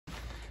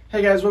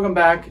Hey guys, welcome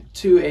back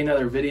to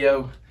another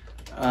video.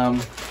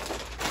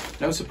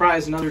 No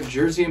surprise, another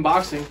jersey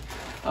unboxing.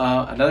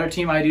 Another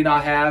team I do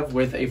not have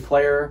with a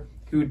player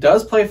who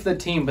does play for the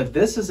team, but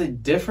this is a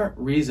different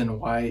reason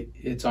why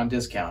it's on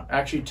discount.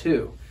 Actually,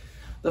 two.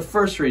 The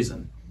first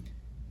reason,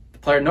 the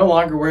player no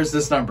longer wears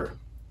this number.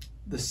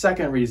 The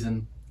second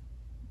reason,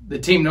 the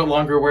team no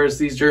longer wears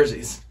these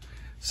jerseys.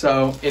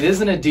 So it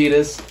is an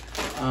Adidas.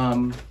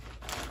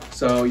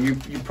 So you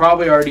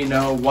probably already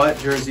know what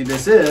jersey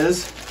this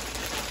is.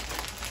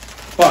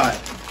 But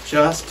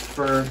just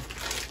for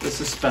the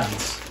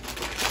suspense,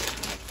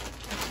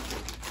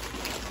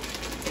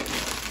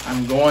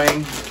 I'm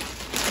going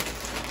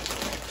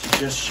to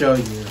just show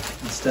you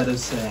instead of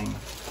saying.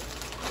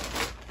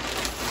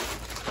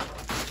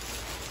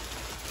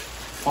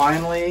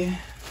 Finally,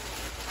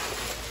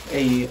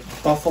 a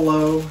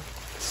Buffalo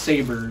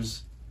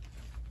Sabres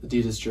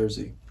Adidas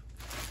jersey.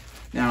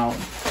 Now,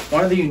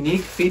 one of the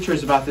unique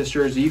features about this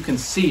jersey, you can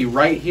see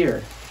right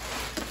here.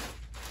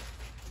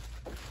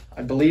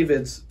 I believe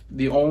it's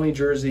the only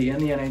jersey in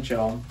the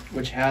NHL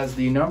which has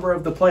the number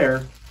of the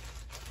player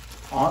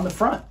on the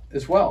front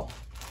as well.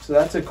 So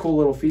that's a cool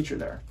little feature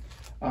there.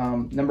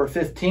 Number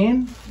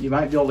 15, you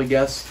might be able to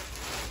guess,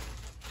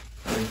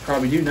 or you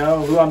probably do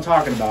know who I'm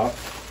talking about.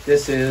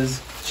 This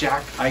is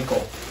Jack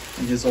Eichel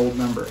and his old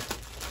number.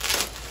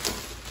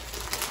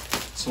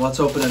 So let's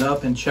open it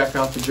up and check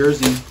out the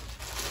jersey.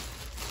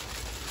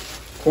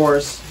 Of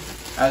course,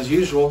 as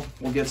usual,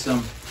 we'll get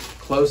some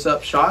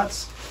close-up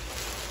shots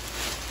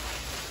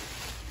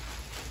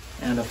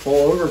and a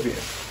full overview.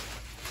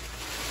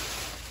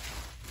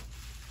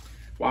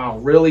 Wow,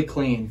 really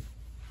clean.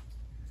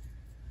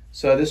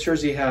 So this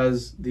jersey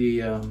has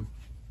the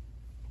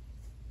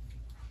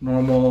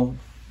normal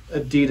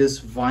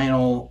Adidas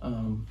vinyl.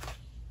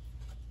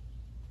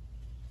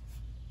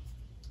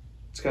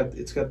 It's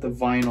got the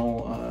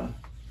vinyl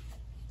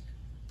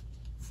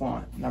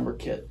font number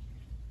kit,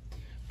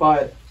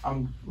 but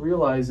I'm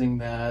realizing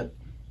that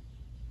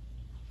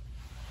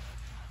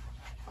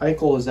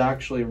Eichel is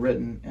actually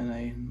written in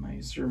a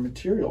nicer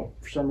material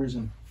for some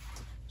reason.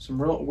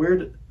 Some real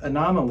weird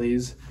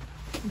anomalies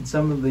in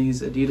some of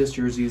these Adidas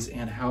jerseys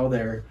and how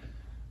their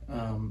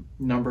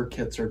number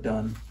kits are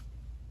done.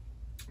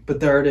 But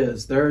there it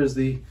is. There is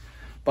the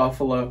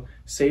Buffalo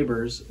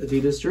Sabres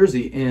Adidas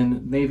jersey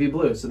in navy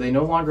blue. So they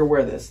no longer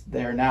wear this.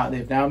 They've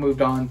now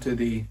moved on to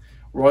the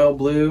royal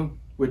blue,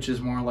 which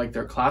is more like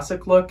their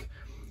classic look.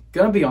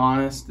 Gonna be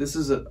honest, this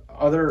is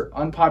another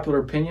unpopular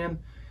opinion.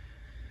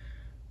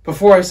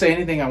 Before I say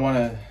anything, I want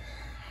to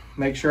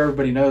make sure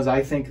everybody knows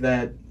I think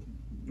that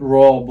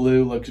royal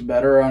blue looks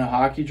better on a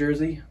hockey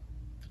jersey,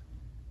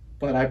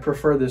 but I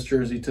prefer this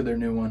jersey to their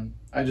new one.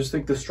 I just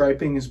think the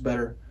striping is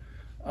better.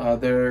 I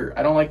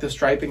don't like the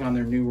striping on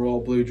their new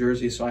royal blue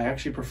jersey, so I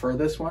actually prefer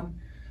this one.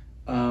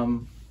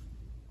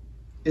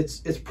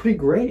 It's pretty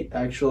great,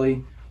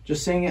 actually.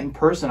 Just seeing it in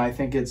person, I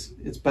think it's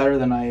better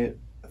than I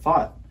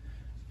thought.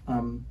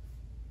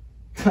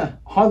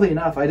 Oddly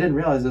enough, I didn't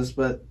realize this,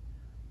 but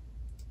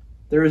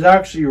there is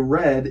actually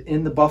red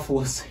in the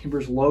Buffalo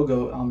Sabres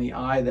logo on the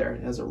eye there.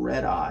 It has a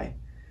red eye,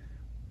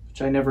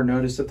 which I never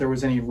noticed that there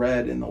was any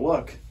red in the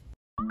look.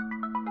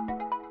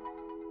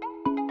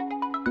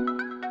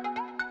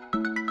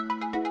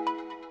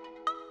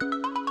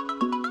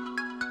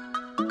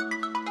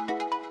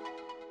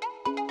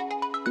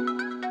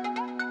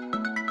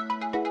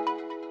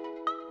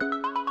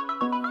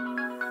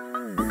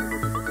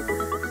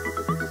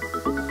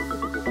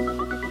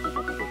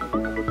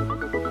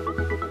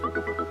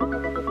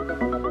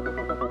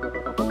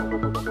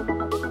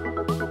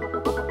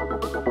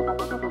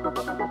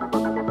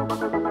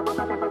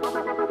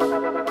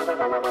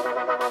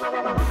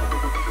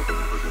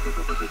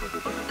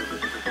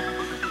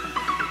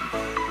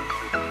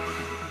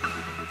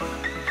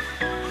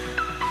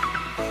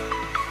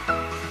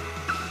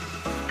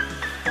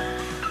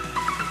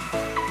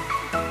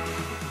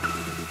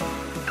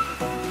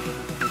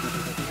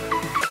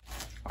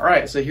 All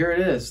right, so here it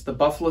is, the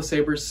Buffalo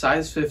Sabres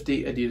size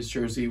 50 Adidas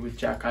jersey with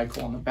Jack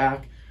Eichel on the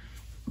back.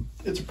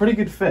 It's a pretty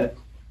good fit.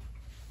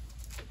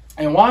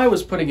 And while I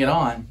was putting it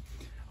on,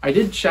 I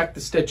did check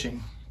the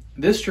stitching.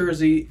 This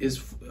jersey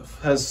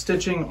has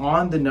stitching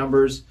on the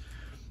numbers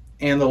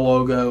and the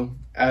logo,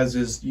 as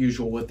is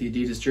usual with the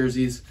Adidas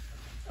jerseys.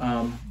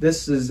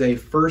 This is a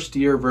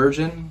first-year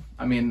version.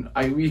 I mean,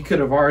 we could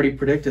have already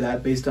predicted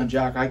that based on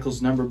Jack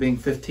Eichel's number being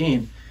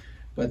 15.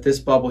 But this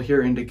bubble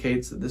here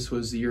indicates that this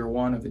was year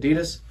one of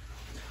Adidas.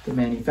 The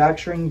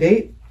manufacturing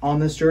date on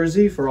this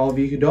jersey, for all of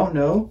you who don't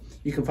know,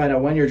 you can find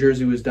out when your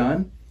jersey was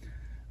done.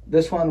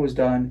 This one was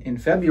done in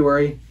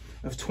February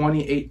of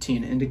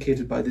 2018,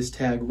 indicated by this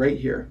tag right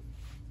here.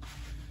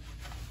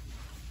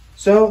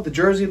 So the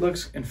jersey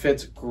looks and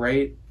fits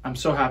great. I'm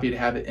so happy to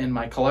have it in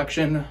my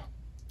collection.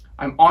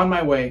 I'm on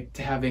my way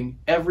to having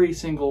every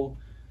single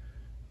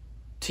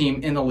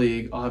team in the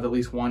league. I'll have at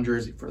least one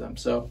jersey for them.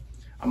 So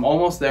I'm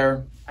almost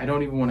there. I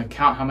don't even want to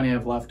count how many I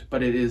have left,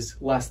 but it is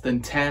less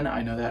than 10.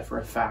 I know that for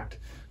a fact,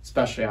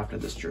 especially after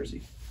this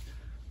jersey.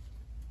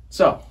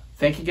 So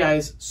thank you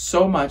guys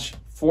so much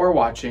for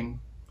watching.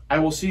 I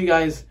will see you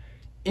guys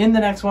in the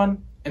next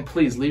one, and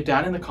please leave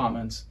down in the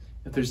comments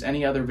if there's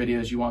any other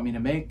videos you want me to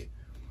make.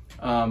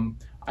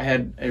 I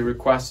had a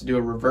request to do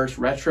a reverse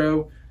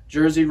retro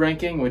jersey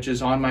ranking, which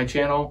is on my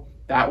channel.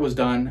 That was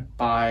done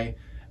by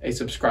a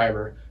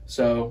subscriber.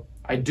 So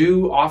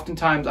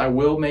oftentimes I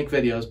will make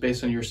videos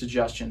based on your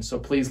suggestions. So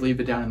please leave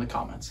it down in the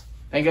comments.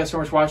 Thank you guys so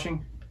much for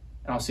watching,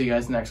 and I'll see you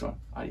guys in the next one.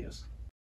 Adios.